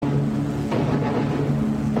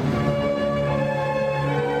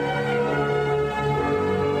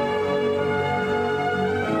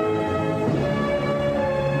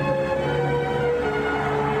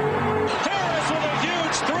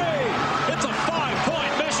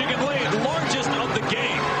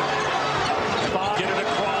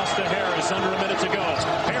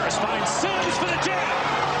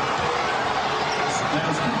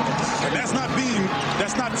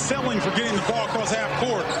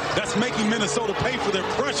That's making Minnesota pay for their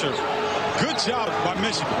pressure. Good job by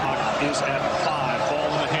Michigan. Clock is at 5.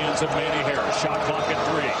 Ball in the hands of Manny Harris. Shot clock at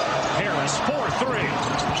 3. Harris 4-3.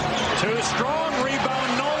 Too strong.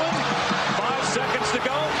 Rebound Nolan. 5 seconds to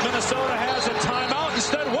go. Minnesota has a timeout.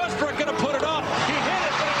 Instead, Westbrook going to put it up. He hit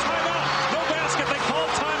it, but a timeout. No basket. They call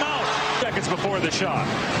timeout. Seconds before the shot.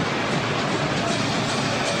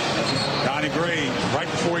 Donnie Gray,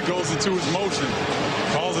 right before he goes into his motion,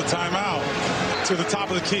 calls a timeout to the top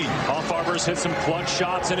of the key. Paul Farber's hit some clutch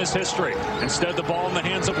shots in his history. Instead, the ball in the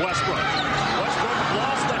hands of Westbrook. Westbrook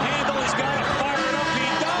lost the handle. He's got to fire it up. He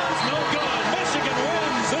does. No good. Michigan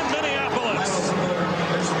wins in Minneapolis.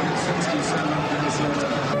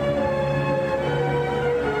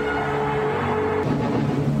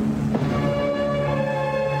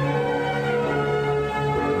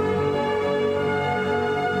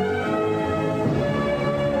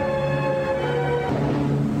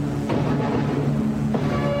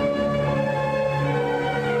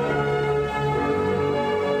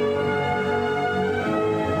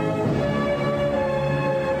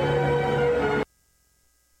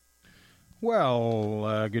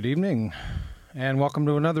 Well, good evening, and welcome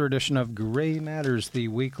to another edition of Gray Matters, the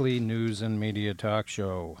weekly news and media talk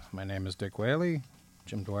show. My name is Dick Whaley.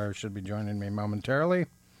 Jim Dwyer should be joining me momentarily.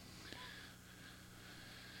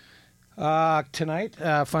 Tonight,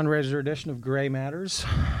 fundraiser edition of Gray Matters,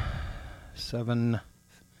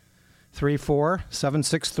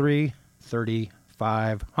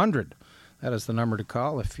 734-763-3500. That is the number to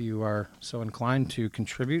call if you are so inclined to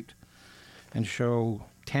contribute and show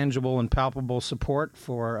tangible and palpable support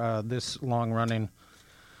for this long-running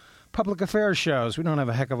public affairs shows. We don't have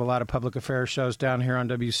a heck of a lot of public affairs shows down here on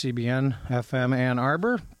WCBN FM Ann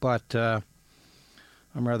Arbor, but I'm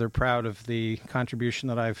rather proud of the contribution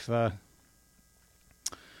that I've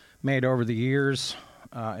made over the years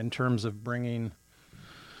in terms of bringing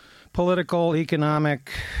political,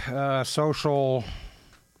 economic, social,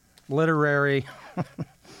 literary,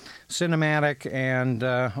 cinematic, and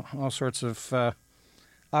all sorts of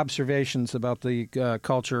observations about the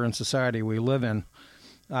culture and society we live in.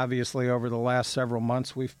 Obviously, over the last several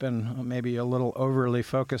months, we've been maybe a little overly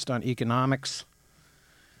focused on economics,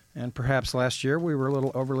 and perhaps last year we were a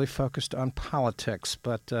little overly focused on politics.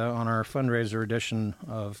 But on our fundraiser edition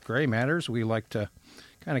of Gray Matters, we like to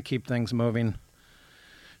kind of keep things moving,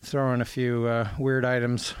 throw in a few weird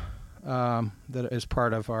items that is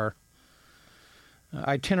part of our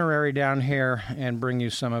itinerary down here, and bring you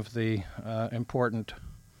some of the important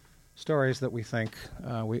stories that we think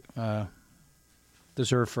we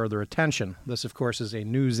deserve further attention. This, of course, is a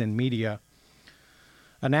news and media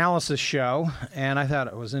analysis show, and I thought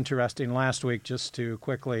it was interesting last week just to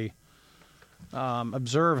quickly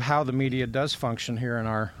observe how the media does function here in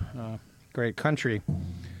our great country.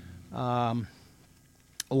 Last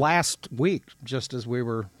week, just as we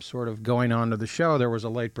were sort of going on to the show, there was a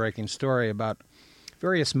late-breaking story about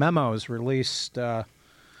various memos released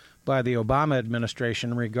by the Obama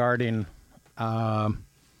administration regarding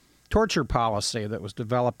torture policy that was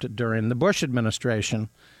developed during the Bush administration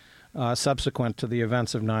subsequent to the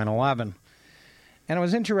events of 9/11. And it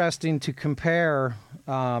was interesting to compare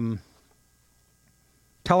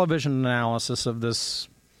television analysis of this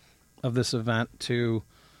event to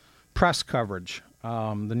press coverage.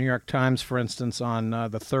 The New York Times, for instance, on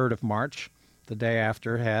the 3rd of March, the day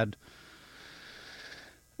after, had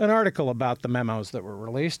an article about the memos that were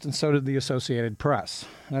released, and so did the Associated Press.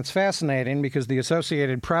 And it's fascinating because the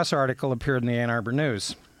Associated Press article appeared in the Ann Arbor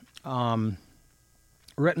News.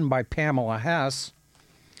 Written by Pamela Hess,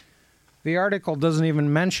 the article doesn't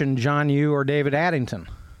even mention John Yoo or David Addington,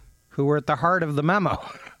 who were at the heart of the memo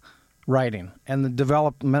writing and the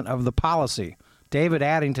development of the policy. David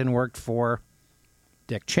Addington worked for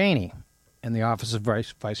Dick Cheney in the office of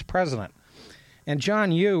vice president. And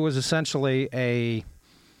John Yoo was essentially a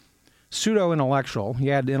pseudo-intellectual. He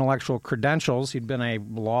had intellectual credentials. He'd been a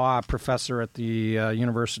law professor at the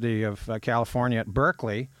University of California at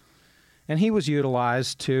Berkeley, and he was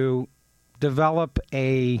utilized to develop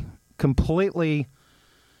a completely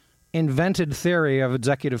invented theory of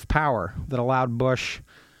executive power that allowed Bush,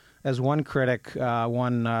 as one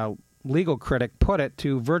legal critic put it,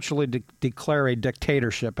 to virtually declare a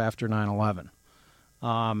dictatorship after 9/11.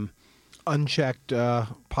 Unchecked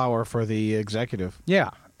power for the executive. Yeah.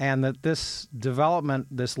 And that this development,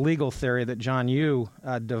 this legal theory that John Yoo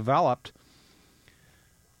developed,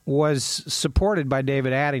 was supported by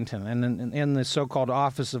David Addington. And in the so-called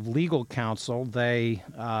Office of Legal Counsel, they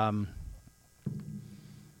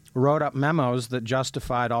wrote up memos that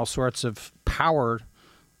justified all sorts of power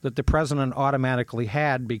that the president automatically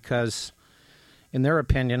had because, in their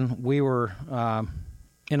opinion, we were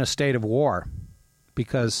in a state of war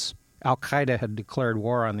because Al-Qaeda had declared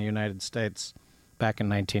war on the United States back in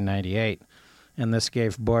 1998. And this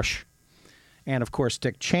gave Bush and, of course,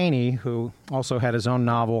 Dick Cheney, who also had his own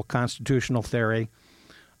novel, Constitutional Theory,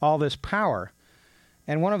 all this power.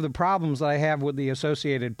 And one of the problems that I have with the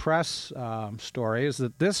Associated Press story is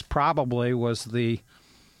that this probably was the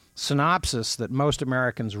synopsis that most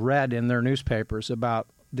Americans read in their newspapers about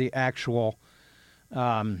the actual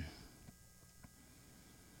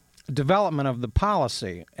development of the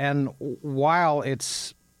policy. And while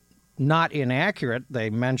it's not inaccurate, they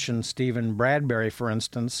mention Stephen Bradbury, for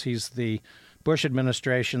instance. He's the Bush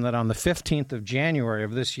administration that on the 15th of January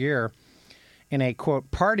of this year, in a,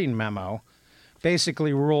 quote, parting memo,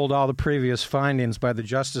 basically ruled all the previous findings by the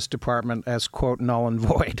Justice Department as, quote, null and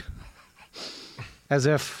void. As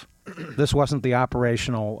if this wasn't the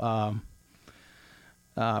operational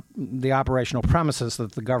premises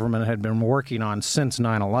that the government had been working on since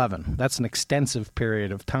 9/11. That's an extensive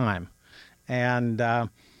period of time. And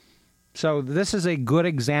so this is a good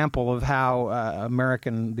example of how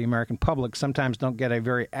the American public sometimes don't get a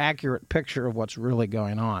very accurate picture of what's really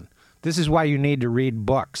going on. This is why you need to read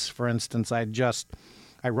books. For instance, I just,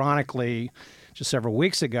 ironically, just several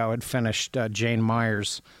weeks ago, had finished Jane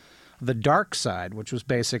Mayer's The Dark Side, which was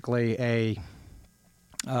basically an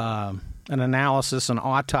analysis, an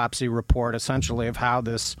autopsy report, essentially, of how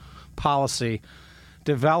this policy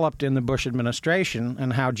developed in the Bush administration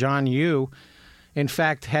and how John Yoo, in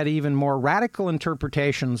fact, had even more radical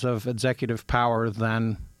interpretations of executive power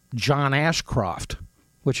than John Ashcroft,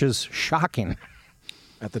 which is shocking.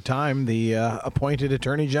 At the time, the appointed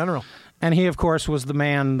Attorney General. And he, of course, was the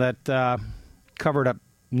man that covered up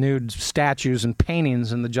nude statues and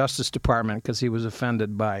paintings in the Justice Department because he was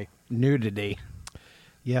offended by nudity.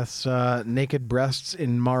 Yes, naked breasts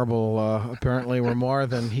in marble apparently were more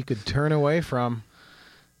than he could turn away from.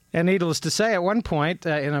 And needless to say, at one point,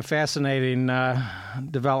 in a fascinating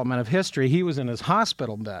development of history, he was in his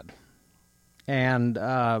hospital bed. And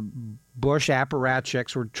Bush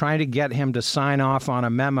apparatchiks were trying to get him to sign off on a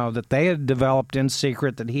memo that they had developed in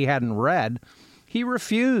secret that he hadn't read. He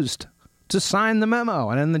refused to sign the memo.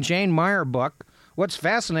 And in the Jane Mayer book, what's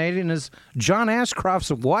fascinating is John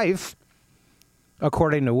Ashcroft's wife,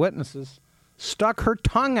 according to witnesses, stuck her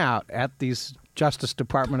tongue out at these Justice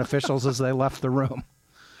Department officials as they left the room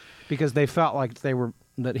because they felt like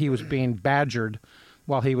that he was being badgered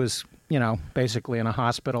while he was, basically in a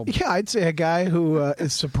hospital. Yeah, I'd say a guy who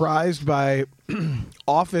is surprised by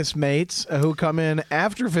office mates who come in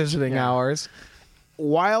after visiting hours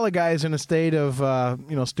while a guy is in a state of,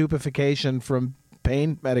 stupefaction from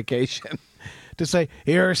pain medication to say,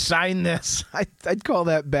 here, sign this. I'd call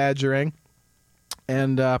that badgering.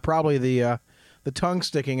 And probably the tongue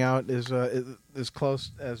sticking out is as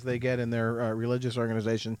close as they get in their religious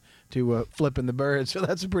organization to flipping the bird. So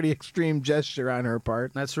that's a pretty extreme gesture on her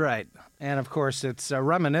part. That's right. And, of course, it's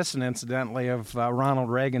reminiscent, incidentally, of Ronald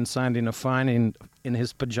Reagan signing a fine in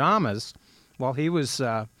his pajamas while he was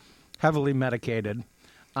heavily medicated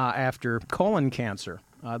after colon cancer.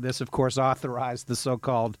 This, of course, authorized the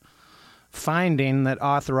so-called finding that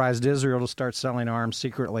authorized Israel to start selling arms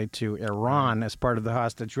secretly to Iran as part of the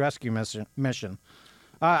hostage rescue mission.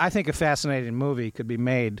 I think a fascinating movie could be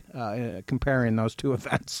made comparing those two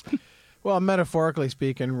events. Well, metaphorically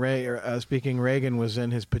speaking, Reagan was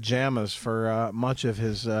in his pajamas for much of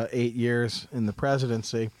his 8 years in the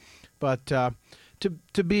presidency. But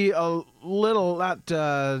to be a little, not,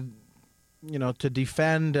 to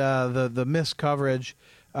defend the miscoverage,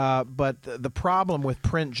 but the problem with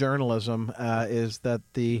print journalism is that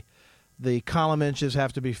the column inches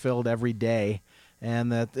have to be filled every day.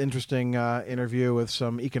 And that interesting interview with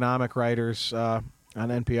some economic writers on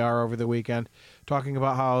NPR over the weekend, talking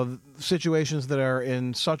about how situations that are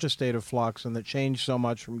in such a state of flux and that change so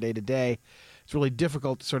much from day to day, it's really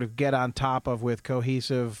difficult to sort of get on top of with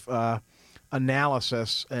cohesive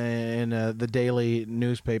analysis in the daily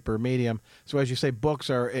newspaper medium. So as you say,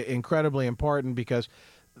 books are incredibly important because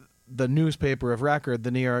the newspaper of record,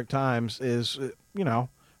 the New York Times, is,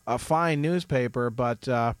 a fine newspaper, but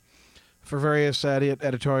for various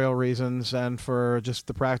editorial reasons and for just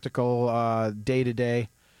the practical day-to-day,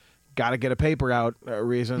 got to get a paper out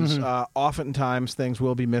reasons, oftentimes things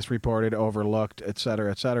will be misreported, overlooked, et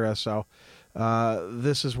cetera, et cetera. So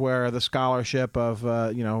this is where the scholarship of,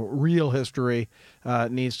 real history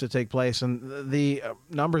needs to take place. And the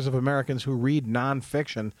numbers of Americans who read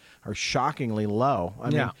nonfiction are shockingly low.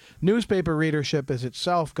 I mean, newspaper readership is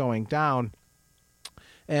itself going down.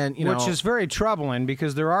 And, which is very troubling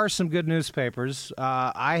because there are some good newspapers.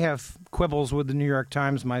 I have quibbles with the New York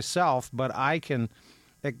Times myself, but I can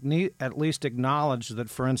at least acknowledge that,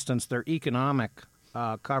 for instance, their economic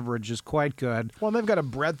coverage is quite good. Well, they've got a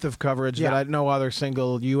breadth of coverage that no other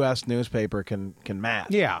single U.S. newspaper can match.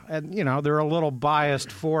 Yeah, and they're a little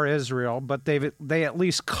biased for Israel, but they at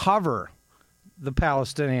least cover the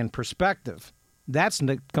Palestinian perspective. That's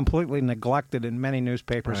completely neglected in many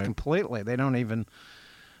newspapers. Right. Completely, they don't even.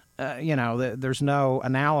 There's no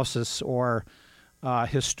analysis or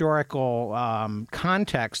historical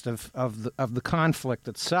context of the conflict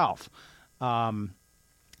itself.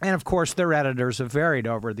 And, of course, their editors have varied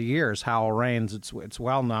over the years. Howell Raines, it's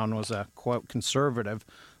well known, was a, quote, conservative.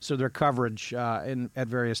 So their coverage at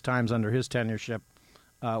various times under his tenureship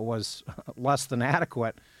was less than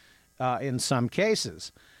adequate in some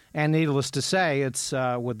cases. And needless to say, it's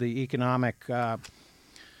with the economic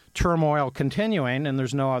turmoil continuing, and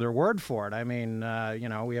there's no other word for it. I mean,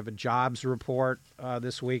 we have a jobs report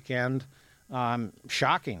this weekend.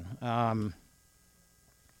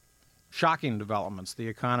 Shocking developments. The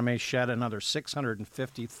economy shed another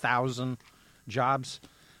 650,000 jobs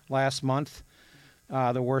last month,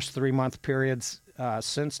 the worst 3-month periods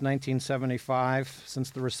since 1975. Since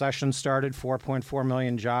the recession started, 4.4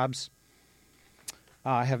 million jobs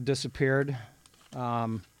have disappeared,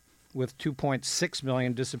 with 2.6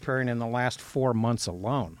 million disappearing in the last 4 months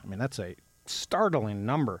alone. I mean, that's a startling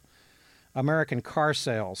number. American car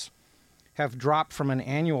sales have dropped from an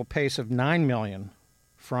annual pace of 9 million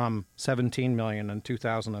from 17 million in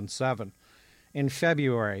 2007. In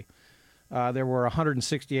February, there were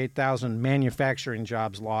 168,000 manufacturing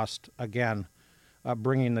jobs lost again,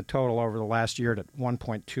 bringing the total over the last year to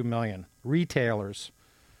 1.2 million. Retailers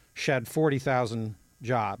shed 40,000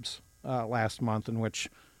 jobs last month, in which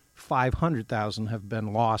 500,000 have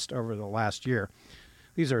been lost over the last year.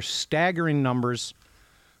 These are staggering numbers.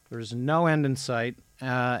 There's no end in sight,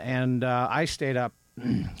 and I stayed up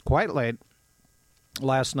quite late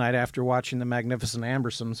last night after watching the Magnificent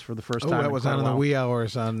Ambersons for the first time. That was on in the wee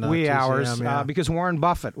hours on wee TCM, hours yeah. Because Warren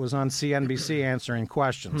Buffett was on CNBC answering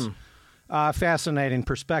questions. Fascinating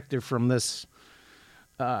perspective from this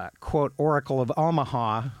quote Oracle of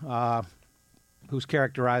Omaha, who's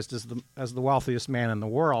characterized as the wealthiest man in the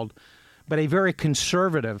world, but a very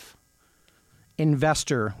conservative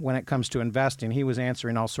investor when it comes to investing. He was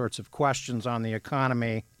answering all sorts of questions on the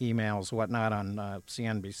economy, emails, whatnot on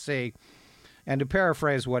CNBC. And to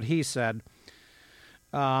paraphrase what he said,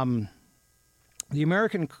 the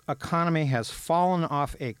American economy has fallen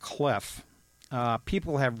off a cliff.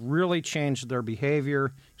 People have really changed their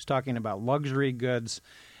behavior. He's talking about luxury goods.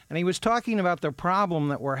 And he was talking about the problem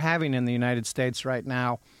that we're having in the United States right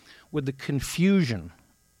now with the confusion,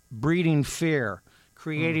 breeding fear,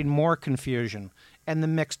 creating more confusion, and the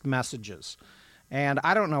mixed messages. And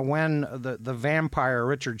I don't know when the vampire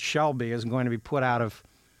Richard Shelby is going to be put out of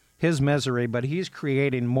his misery, but he's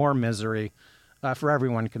creating more misery for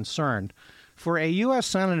everyone concerned. For a U.S.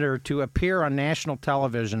 senator to appear on national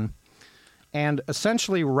television and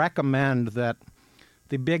essentially recommend that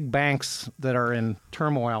the big banks that are in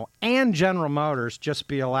turmoil and General Motors just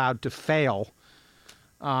be allowed to fail,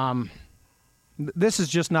 this is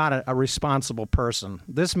just not a responsible person.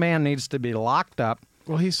 This man needs to be locked up.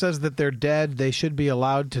 Well, he says that they're dead. They should be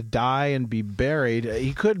allowed to die and be buried.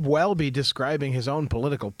 He could well be describing his own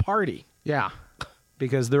political party. Yeah,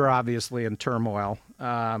 because they're obviously in turmoil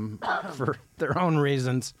for their own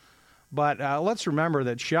reasons. But let's remember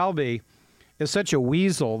that Shelby is such a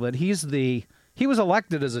weasel that he was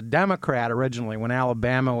elected as a Democrat originally when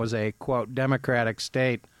Alabama was a, quote, Democratic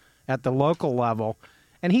state at the local level.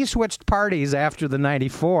 And he switched parties after the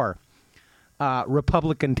 94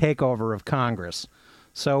 Republican takeover of Congress.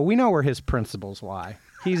 So we know where his principles lie.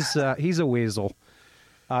 He's a weasel.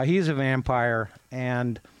 He's a vampire.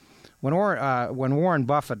 And when Warren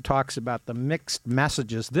Buffett talks about the mixed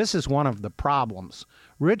messages, this is one of the problems.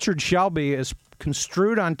 Richard Shelby is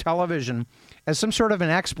construed on television as some sort of an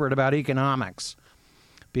expert about economics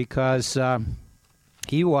because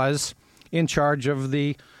he was in charge of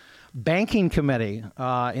the banking committee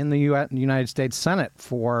in the United States Senate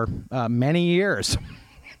for many years.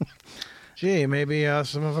 Gee, maybe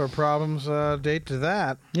some of our problems date to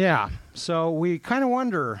that. Yeah, so we kind of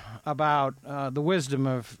wonder about the wisdom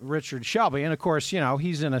of Richard Shelby. And, of course,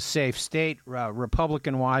 he's in a safe state,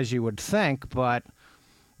 Republican-wise, you would think, but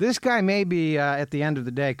this guy may be, at the end of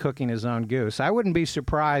the day, cooking his own goose. I wouldn't be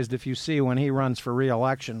surprised if you see, when he runs for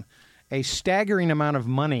re-election, a staggering amount of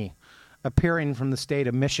money appearing from the state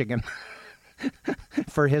of Michigan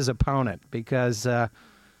for his opponent, because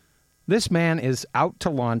this man is out to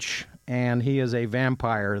lunch, and he is a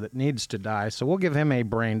vampire that needs to die. So we'll give him a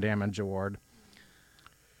brain damage award.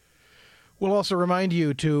 We'll also remind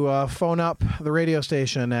you to phone up the radio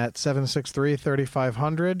station at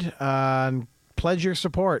 763-3500 and pledge your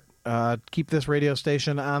support. Keep this radio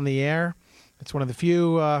station on the air. It's one of the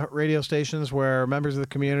few radio stations where members of the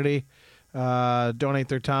community donate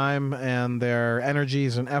their time and their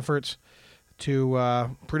energies and efforts to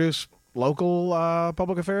produce local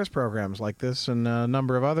public affairs programs like this and a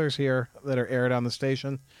number of others here that are aired on the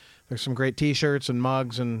station. There's some great T-shirts and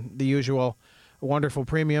mugs and the usual wonderful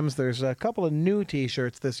premiums. There's a couple of new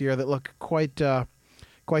T-shirts this year that look quite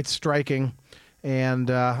striking. And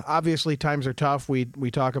obviously times are tough. We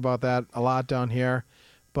talk about that a lot down here.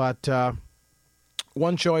 But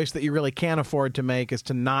one choice that you really can't afford to make is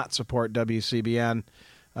to not support WCBN.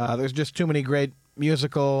 There's just too many great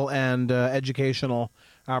musical and educational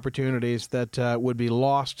opportunities that would be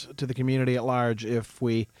lost to the community at large if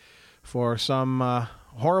we, for some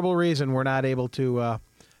horrible reason, were not able to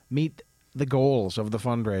meet the goals of the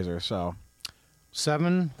fundraiser. So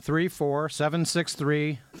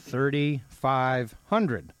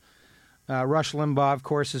 734-763-3500. Rush Limbaugh, of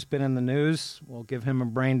course, has been in the news. We'll give him a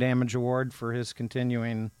brain damage award for his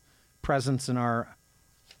continuing presence in our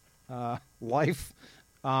life.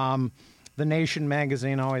 The Nation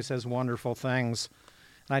magazine always has wonderful things.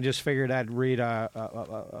 And I just figured I'd read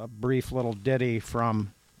a brief little ditty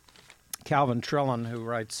from Calvin Trillin, who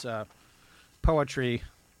writes poetry.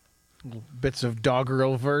 Bits of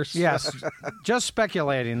doggerel verse. Yes, just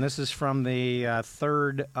speculating. This is from the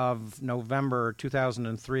 3rd of November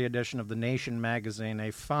 2003 edition of The Nation magazine, a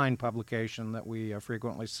fine publication that we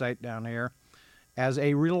frequently cite down here as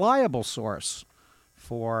a reliable source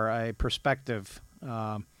for a perspective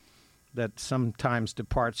that sometimes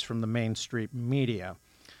departs from the mainstream media.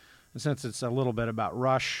 And since it's a little bit about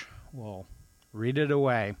Rush, we'll read it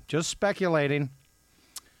away. Just speculating.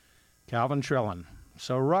 Calvin Trillin.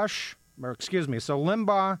 So Limbaugh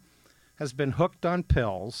has been hooked on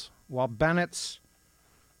pills while Bennett's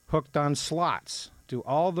hooked on slots. Do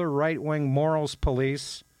all the right-wing morals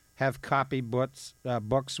police have copy books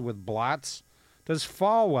with blots? Does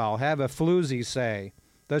Falwell have a floozy say?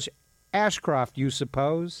 Does Ashcroft, you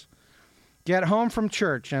suppose, get home from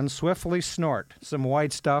church and swiftly snort some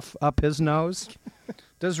white stuff up his nose?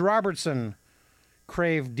 Does Robertson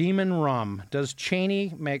crave demon rum? Does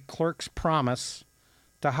Cheney make clerks promise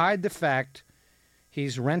to hide the fact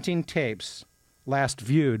he's renting tapes last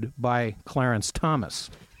viewed by Clarence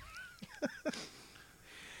Thomas?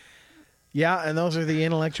 Yeah, and those are the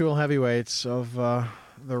intellectual heavyweights of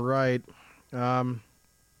the right.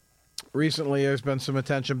 Recently, there's been some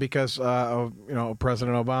attention because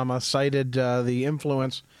President Obama cited the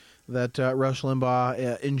influence that Rush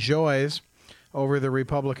Limbaugh enjoys over the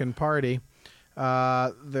Republican Party.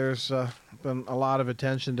 There's been a lot of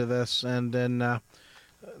attention to this, and then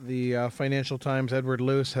the Financial Times' Edward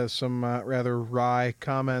Luce has some rather wry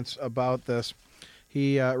comments about this.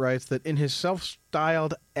 He writes that in his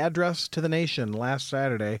self-styled address to the nation last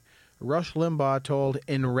Saturday, Rush Limbaugh told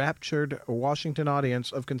enraptured Washington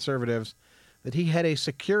audience of conservatives that he had a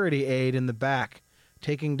security aide in the back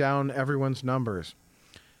taking down everyone's numbers.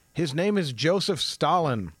 His name is Joseph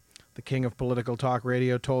Stalin, the king of political talk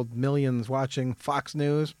radio told millions watching Fox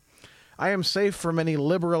News. I am safe from any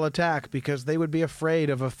liberal attack because they would be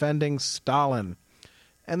afraid of offending Stalin.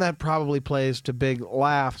 And that probably plays to big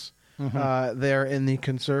laughs there in the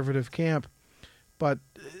conservative camp. But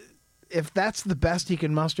if that's the best he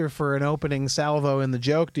can muster for an opening salvo in the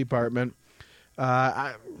joke department,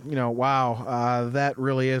 that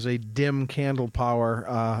really is a dim candle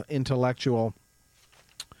power intellectual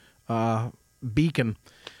beacon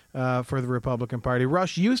for the Republican Party.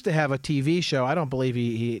 Rush used to have a TV show. I don't believe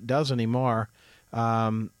he does anymore.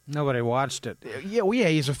 Nobody watched it. Yeah,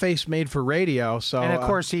 he's a face made for radio. So, and of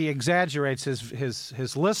course, he exaggerates his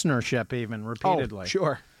listenership even repeatedly. Oh,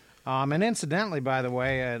 sure. And incidentally, by the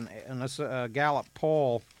way, in this Gallup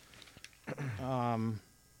poll, and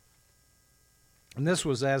this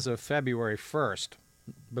was as of February 1st,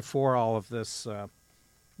 before all of this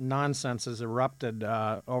nonsense has erupted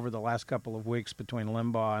over the last couple of weeks between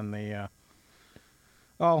Limbaugh and the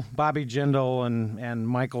Bobby Jindal and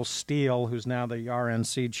Michael Steele, who's now the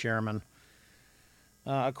RNC chairman.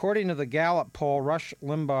 According to the Gallup poll, Rush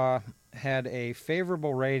Limbaugh had a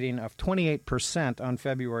favorable rating of 28% on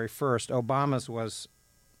February 1st. Obama's was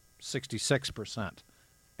 66%.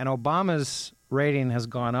 And Obama's rating has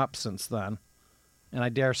gone up since then. And I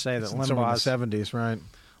dare say that Limbaugh's in the 70s, right?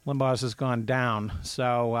 Limbaugh's has gone down.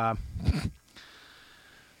 So,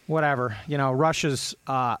 whatever. Rush's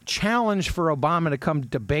challenge for Obama to come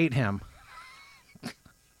debate him.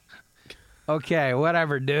 Okay,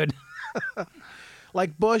 whatever, dude.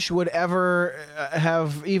 like Bush would ever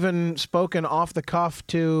have even spoken off the cuff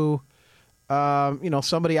to,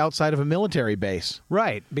 somebody outside of a military base.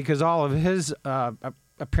 Right, because all of his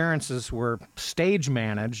appearances were stage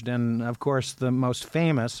managed, and of course the most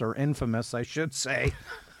famous, or infamous, I should say,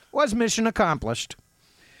 was Mission Accomplished.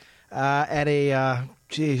 At a, I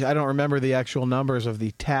don't remember the actual numbers of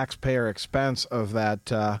the taxpayer expense of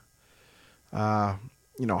that,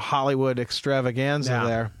 Hollywood extravaganza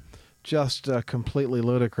there. Just completely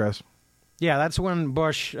ludicrous. Yeah, that's when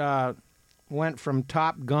Bush went from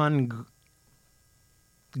Top Gun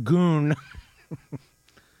goon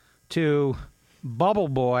to Bubble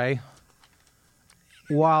Boy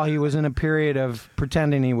while he was in a period of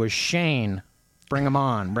pretending he was Shane. Bring him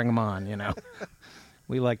on, you know.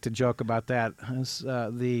 We like to joke about that as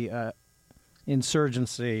the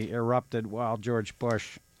insurgency erupted while George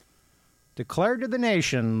Bush declared to the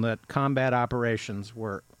nation that combat operations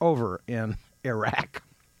were over in Iraq.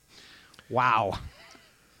 Wow.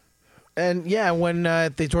 And yeah, when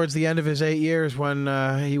towards the end of his 8 years, when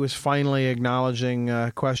he was finally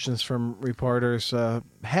acknowledging questions from reporters,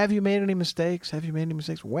 have you made any mistakes? Have you made any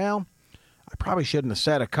mistakes? Well, I probably shouldn't have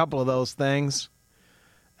said a couple of those things,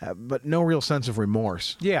 but no real sense of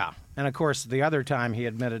remorse. Yeah, and of course, the other time he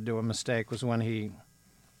admitted to a mistake was when he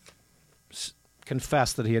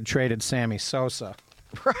confessed that he had traded Sammy Sosa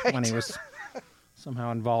when he was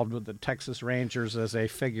somehow involved with the Texas Rangers as a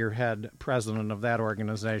figurehead president of that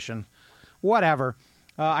organization. Whatever.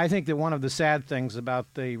 I think that one of the sad things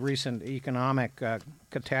about the recent economic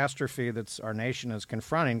catastrophe that our nation is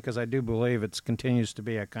confronting, because I do believe it continues to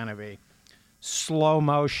be a kind of a slow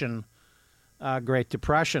motion Great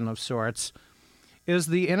Depression of sorts, is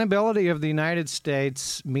the inability of the United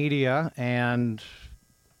States media and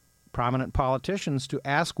prominent politicians to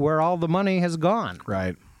ask where all the money has gone.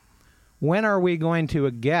 Right. When are we going to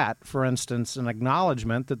get, for instance, an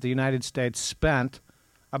acknowledgement that the United States spent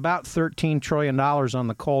about $13 trillion on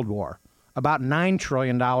the Cold War, about $9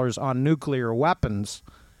 trillion on nuclear weapons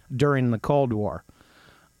during the Cold War,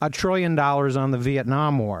 $1 trillion on the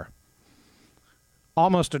Vietnam War,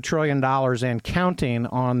 almost $1 trillion and counting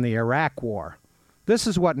on the Iraq War? This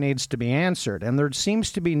is what needs to be answered, and there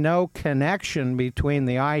seems to be no connection between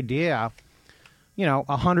the idea,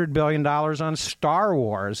 $100 billion on Star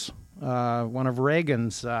Wars, one of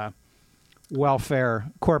Reagan's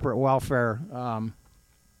corporate welfare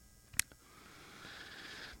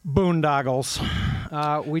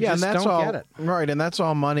boondoggles. We just don't get it. Right, and that's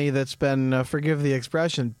all money that's been, forgive the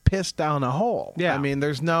expression, pissed down a hole. Yeah. I mean,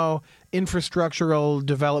 there's no infrastructural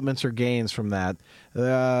developments or gains from that.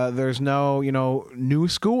 There's no, new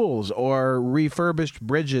schools or refurbished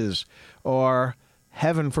bridges or,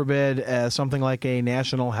 heaven forbid, something like a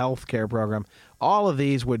national health care program. All of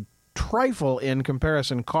these would trifle in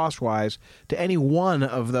comparison cost-wise to any one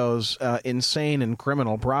of those insane and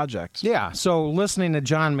criminal projects. Yeah, so listening to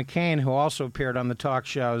John McCain, who also appeared on the talk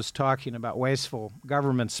shows talking about wasteful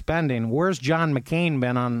government spending, where's John McCain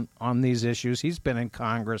been on these issues? He's been in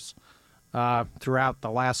Congress throughout the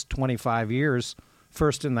last 25 years,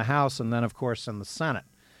 first in the House and then, of course, in the Senate.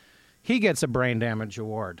 He gets a brain damage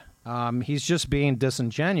award. He's just being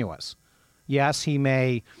disingenuous. Yes, he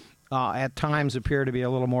may at times appear to be a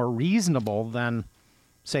little more reasonable than,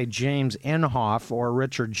 say, James Inhofe or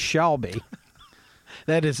Richard Shelby.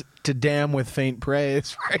 That is to damn with faint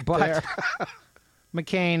praise right there.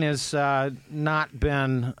 McCain has not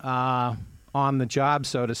been on the job,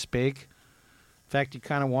 so to speak. In fact, you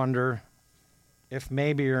kind of wonder if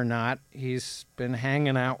maybe or not he's been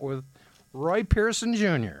hanging out with Roy Pearson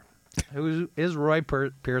Jr. Who is Roy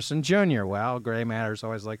Pearson Jr.? Well, Gray Matters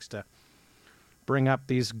always likes to bring up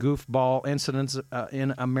these goofball incidents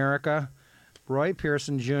in America. Roy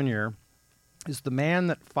Pearson Jr. is the man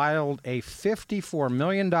that filed a $54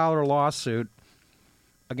 million lawsuit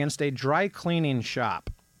against a dry cleaning shop.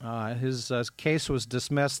 His case was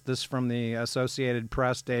dismissed. This from the Associated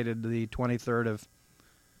Press, dated the 23rd of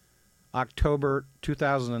October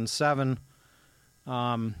 2007.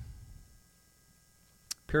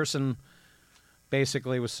 Pearson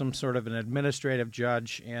basically was some sort of an administrative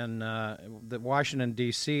judge in the Washington,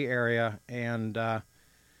 D.C. area, and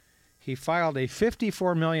he filed a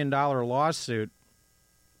 $54 million lawsuit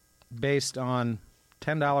based on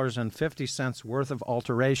 $10.50 worth of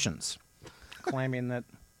alterations, claiming that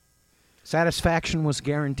satisfaction was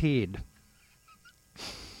guaranteed.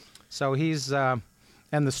 So he's, and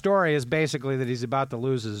the story is basically that he's about to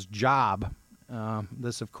lose his job.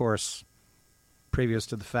 This, of course, previous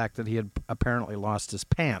to the fact that he had apparently lost his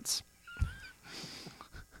pants.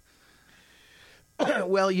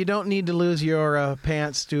 Well, you don't need to lose your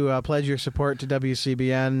pants to pledge your support to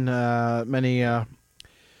WCBN. Many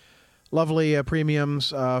lovely premiums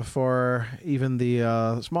for even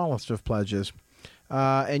the smallest of pledges.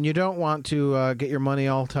 And you don't want to get your money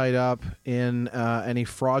all tied up in any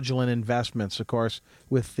fraudulent investments, of course,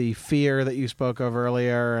 with the fear that you spoke of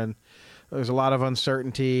earlier. And there's a lot of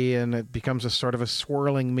uncertainty, and it becomes a sort of a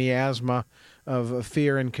swirling miasma of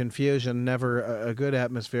fear and confusion, never a good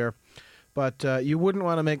atmosphere. But you wouldn't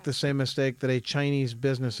want to make the same mistake that a Chinese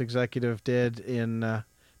business executive did in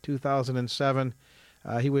 2007.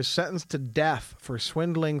 He was sentenced to death for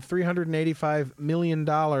swindling $385 million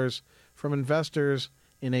from investors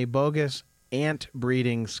in a bogus ant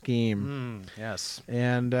breeding scheme. Yes.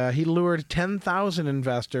 And he lured 10,000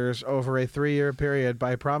 investors over a 3-year period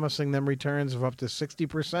by promising them returns of up to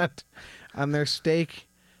 60% on their stake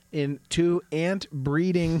in 2 ant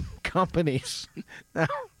breeding companies. Now,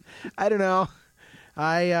 I don't know.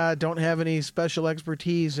 I don't have any special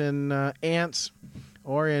expertise in ants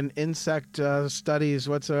or in insect studies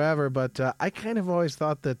whatsoever, but I kind of always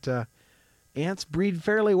thought that ants breed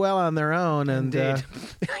fairly well on their own, and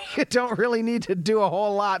you don't really need to do a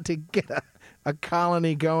whole lot to get a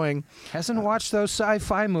colony going. Hasn't watched those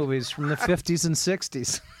sci-fi movies from the 50s and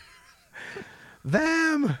 60s.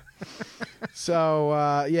 Them!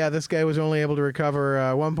 So, this guy was only able to recover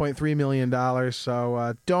 $1.3 million,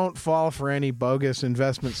 so don't fall for any bogus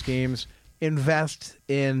investment schemes. Invest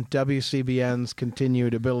in WCBN's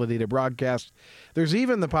continued ability to broadcast. There's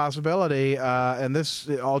even the possibility, and this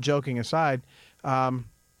all joking aside,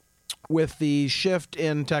 with the shift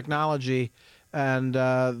in technology and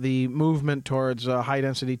the movement towards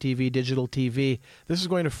high-density TV, digital TV, this is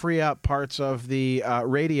going to free up parts of the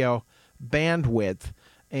radio bandwidth.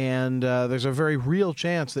 And there's a very real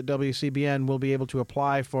chance that WCBN will be able to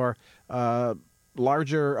apply for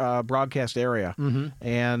larger broadcast area.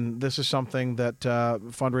 And this is something that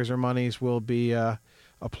fundraiser monies will be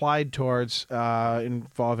applied towards,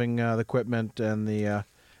 involving the equipment and the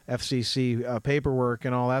FCC paperwork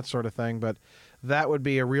and all that sort of thing. But that would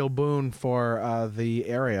be a real boon for the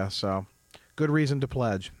area. So good reason to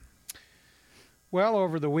pledge. Well,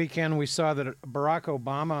 over the weekend, we saw that Barack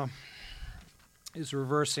Obama is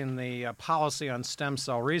reversing the policy on stem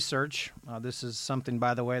cell research. This is something,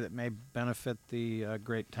 by the way, that may benefit the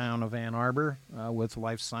great town of Ann Arbor with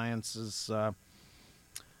life sciences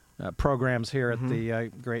programs here at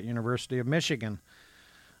the great University of Michigan.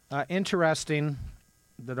 Interesting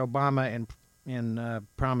that Obama, in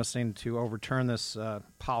promising to overturn this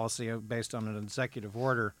policy based on an executive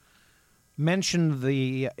order, mentioned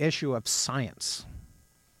the issue of science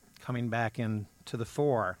coming back into the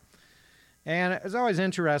fore. And it's always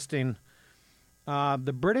interesting.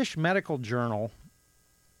 The British Medical Journal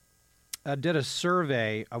did a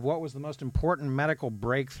survey of what was the most important medical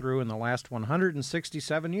breakthrough in the last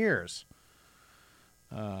 167 years.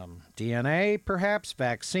 DNA, perhaps.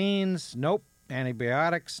 Vaccines, nope.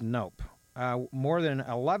 Antibiotics, nope. More than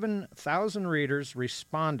 11,000 readers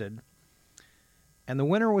responded, and the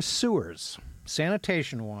winner was sewers.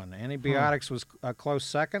 Sanitation won. Antibiotics was a close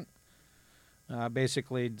second.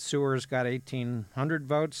 Basically, sewers got 1,800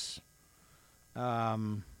 votes.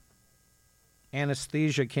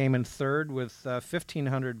 Anesthesia came in third with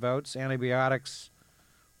 1,500 votes. Antibiotics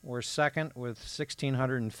were second with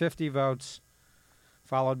 1,650 votes,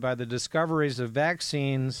 followed by the discoveries of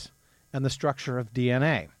vaccines and the structure of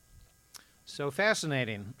DNA. So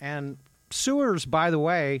fascinating. And sewers, by the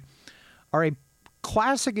way, are a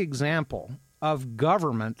classic example of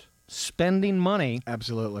government spending money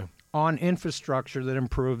Absolutely. on infrastructure that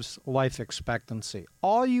improves life expectancy.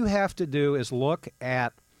 All you have to do is look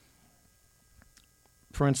at,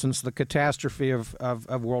 for instance, the catastrophe of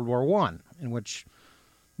World War I, in which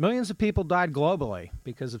millions of people died globally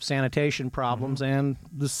because of sanitation problems and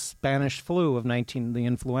the Spanish flu of the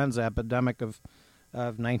influenza epidemic of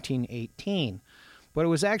 1918. But it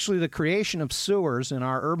was actually the creation of sewers in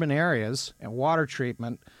our urban areas and water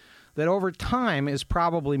treatment that over time is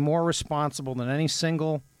probably more responsible than any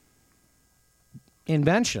single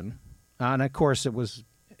invention. And of course, it was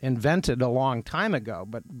invented a long time ago,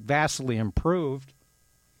 but vastly improved.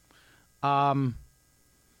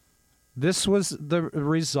 This was the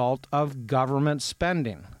result of government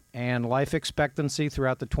spending. And life expectancy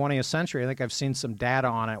throughout the 20th century, I think I've seen some data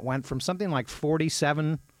on it, went from something like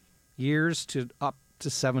 47 years to up to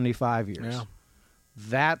 75 years. Yeah.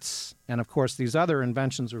 That's, and of course these other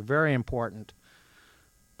inventions were very important.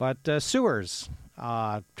 But sewers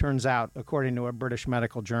turns out, according to a British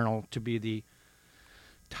medical journal, to be the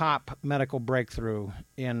top medical breakthrough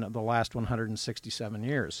in the last 167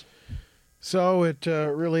 years. So it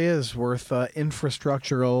really is worth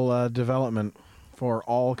infrastructural development for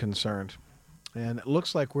all concerned. And it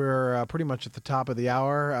looks like we're pretty much at the top of the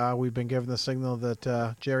hour. We've been given the signal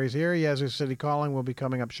that Jerry's here. Yazoo City Calling will be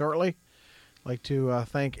coming up shortly. I'd like to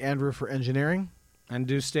thank Andrew for engineering. And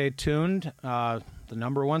do stay tuned. The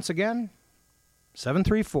number once again,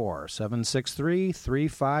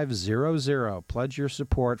 734-763-3500. Pledge your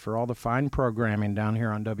support for all the fine programming down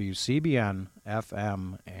here on WCBN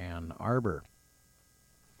FM Ann Arbor.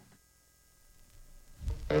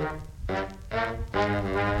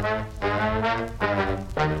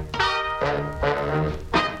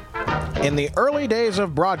 In the early days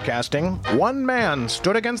of broadcasting, one man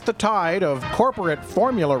stood against the tide of corporate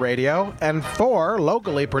formula radio and 4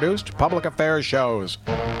 locally produced public affairs shows.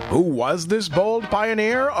 Who was this bold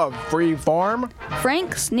pioneer of free form?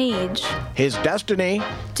 Frank Sneed. His destiny?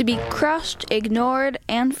 To be crushed, ignored,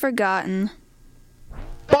 and forgotten.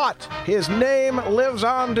 But his name lives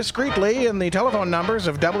on discreetly in the telephone numbers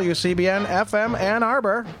of WCBN FM Ann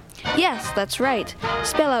Arbor. Yes, that's right.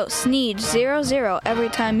 Spell out Sneed 00 every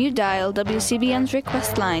time you dial WCBN's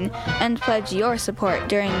request line and pledge your support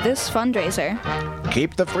during this fundraiser.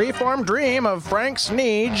 Keep the freeform dream of Frank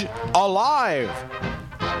Sneed alive.